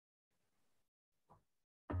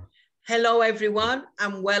Hello, everyone,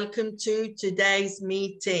 and welcome to today's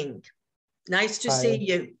meeting. Nice to see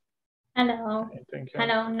you. Hello. Thank you.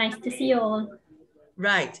 Hello, nice to see you all.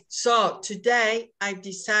 Right, so today I've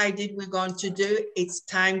decided we're going to do It's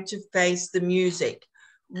Time to Face the Music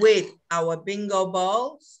with our bingo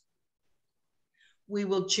balls. We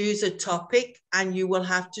will choose a topic and you will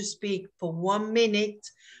have to speak for 1 minute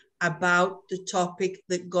about the topic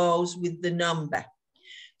that goes with the number.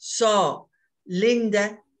 So,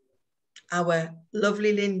 Linda, our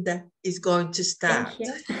lovely Linda, is going to start.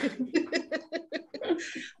 Thank you.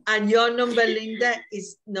 And your number, Linda,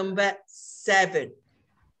 is number 7,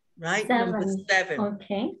 right? 7. Number 7.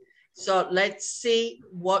 Okay. So let's see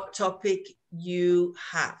what topic you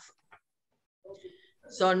have.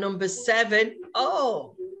 So number 7,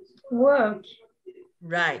 oh. Work.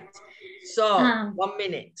 Right. So 1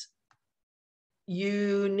 minute.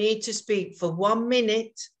 You need to speak for 1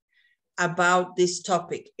 minute about this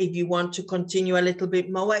topic. If you want to continue a little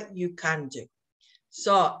bit more, you can do.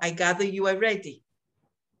 So I gather you are ready.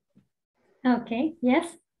 Okay, yes.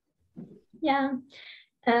 Yeah.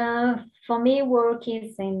 For me, work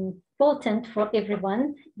is important for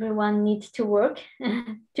everyone. Everyone needs to work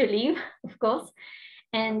to live, of course.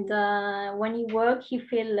 And when you work, you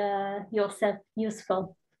feel yourself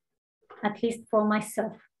useful, at least for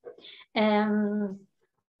myself.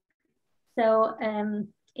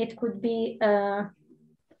 It could be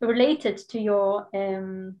related to your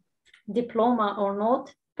diploma or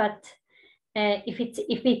not, but if it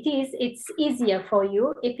is, it's easier for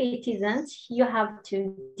you. If it isn't, you have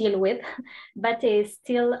to deal with. But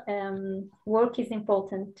still, work is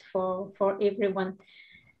important for everyone.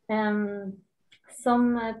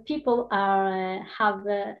 Some people are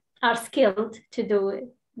skilled to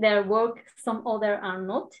do their work. Some other are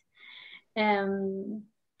not.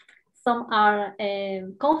 Some are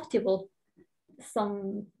comfortable,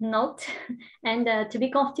 some not. And to be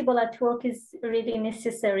comfortable at work is really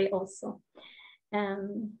necessary also.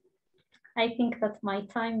 I think that my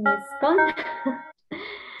time is gone.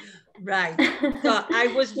 Right. So I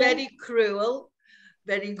was very cruel.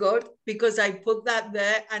 Very good, because I put that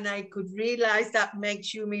there and I could realize that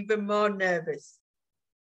makes you even more nervous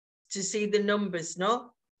to see the numbers,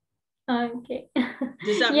 no? Okay.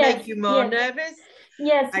 Does that make you more nervous?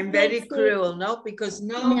 Yes. I'm very cruel, no? Because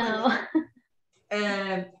normally,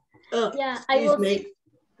 excuse me.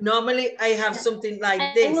 Normally I have something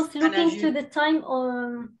like this. I was looking to the time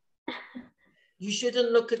or... You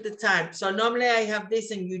shouldn't look at the time. So normally I have this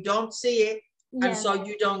and you don't see it. Yes. And so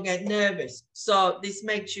you don't get nervous. So this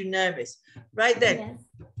makes you nervous. Right then. Yes.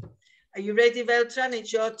 Are you ready, Vedran?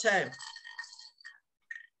 It's your turn.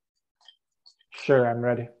 Sure, I'm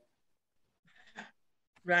ready.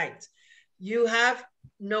 Right. You have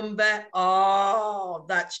number, oh,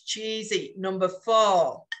 that's cheesy. Number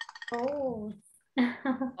 4. Oh.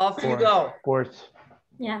 Off you go. Sports.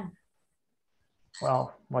 Yeah.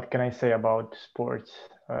 Well, what can I say about sports?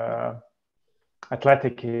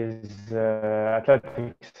 Athletics. How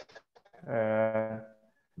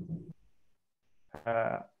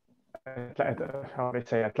do I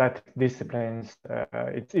say? Athletic disciplines.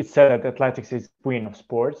 It's said that athletics is queen of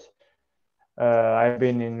sports. I've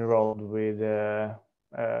been enrolled with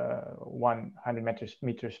 100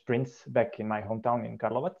 meter sprints back in my hometown in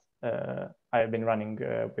Karlovac. I've been running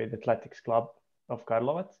with athletics club of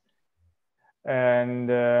Karlovac. And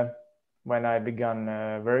when I began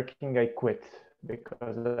working, I quit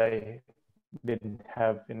because I didn't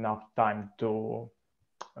have enough time to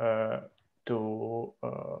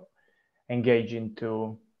engage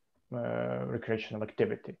into recreational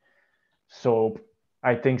activity. So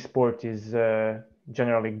I think sport is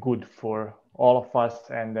generally good for all of us,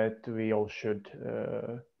 and that we all should,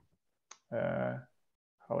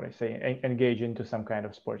 how would I say, engage into some kind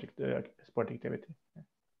of sport activity.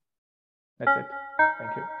 That's it.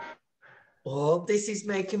 Thank you. Oh, this is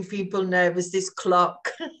making people nervous, this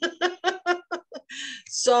clock.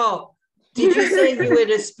 So, did you say you were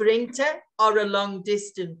a sprinter or a long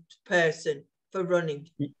distance person for running?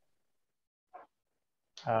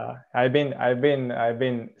 I've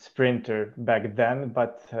been sprinter back then,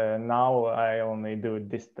 but now I only do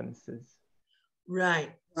distances.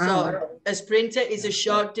 Right. So a sprinter is a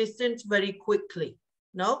short distance very quickly,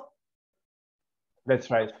 no? That's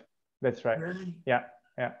right. That's right. Yeah.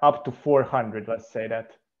 Up to 400, let's say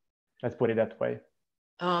that. Let's put it that way.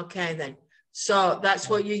 Okay, then. So that's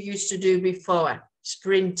what you used to do before,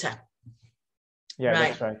 sprinter. Yeah, right.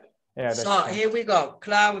 That's right. Yeah. That's so right. Here we go,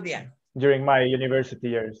 Claudia. During my university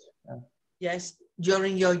years. Yes,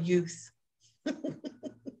 during your youth.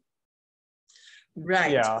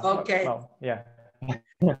 Right. Yeah. Okay. Well, yeah.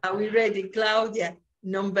 Are we ready, Claudia?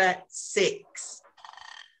 number 6.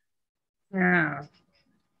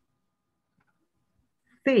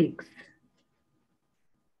 6.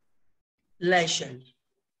 Leisure.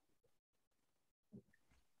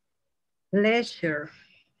 Leisure.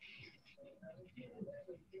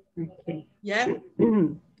 Okay. Yeah?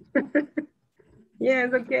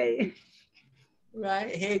 Yes, okay.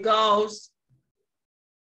 Right, here goes.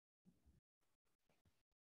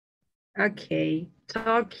 Okay,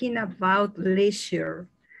 talking about leisure.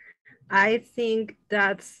 I think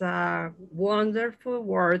that's a wonderful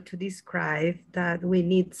word to describe that we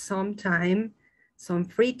need some time, some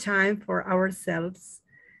free time for ourselves.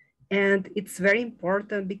 And it's very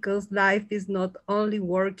important because life is not only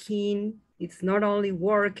working, it's not only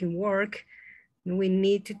work and work. We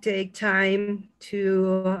need to take time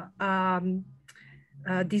to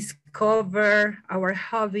discover our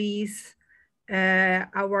hobbies,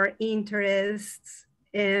 our interests,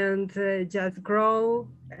 and just grow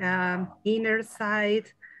inner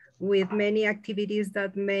side with many activities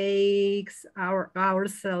that makes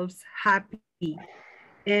ourselves happy.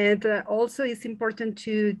 And also it's important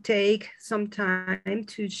to take some time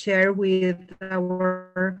to share with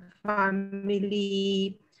our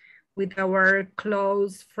family, with our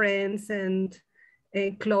close friends and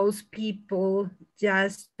close people,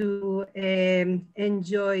 just to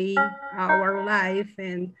enjoy our life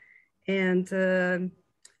and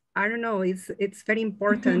I don't know, it's very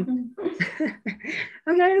important.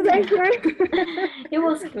 I'm not like It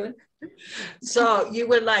was good. So you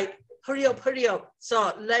were like, hurry up, hurry up.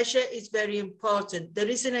 So leisure is very important. There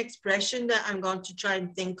is an expression that I'm going to try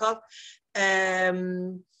and think of.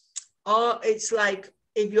 Or it's like,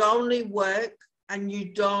 if you only work and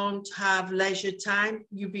you don't have leisure time,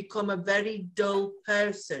 you become a very dull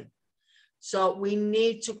person. So we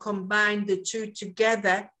need to combine the two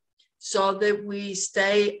together so that we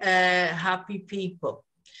stay happy people.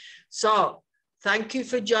 So thank you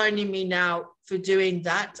for joining me now for doing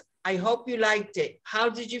that. I hope you liked it. How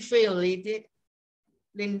did you feel,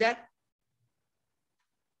 Linda?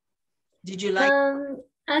 Did you like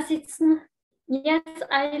Yes,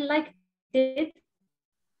 I liked it.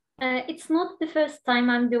 It's not the first time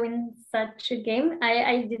I'm doing such a game.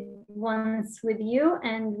 I did once with you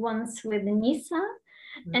and once with Nisa,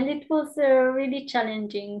 and it was really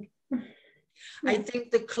challenging. I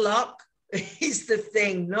think the clock is the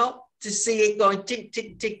thing, no? To see it going tick,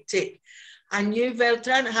 tick, tick, tick. And you,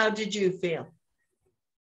 Vedran, how did you feel?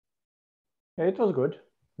 Yeah, it was good.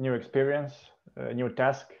 New experience, new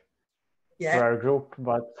task Yeah. for our group,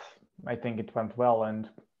 but I think it went well. And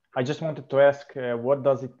I just wanted to ask, what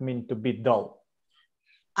does it mean to be dull?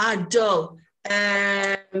 Dull.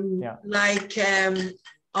 Yeah. Like,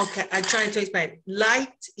 okay, I'm trying to explain.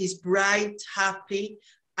 Light is bright, happy,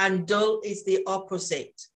 and dull is the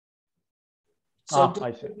opposite. So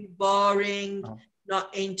I see. be boring, not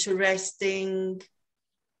interesting.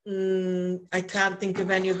 I can't think of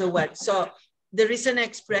any other word. So there is an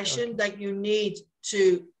expression that you need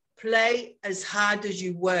to play as hard as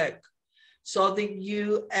you work so that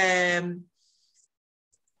you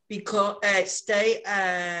stay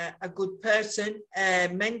a good person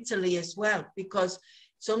mentally as well. Because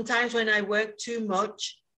sometimes when I work too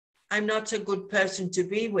much, I'm not a good person to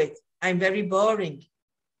be with. I'm very boring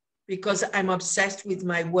because I'm obsessed with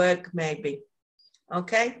my work, maybe.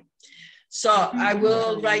 Okay? So I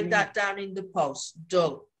will write that down in the post,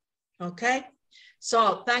 dull. Okay?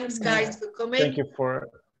 So thanks, guys, for coming. Thank you for...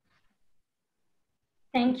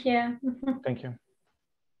 Thank you. Thank you.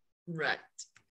 Right.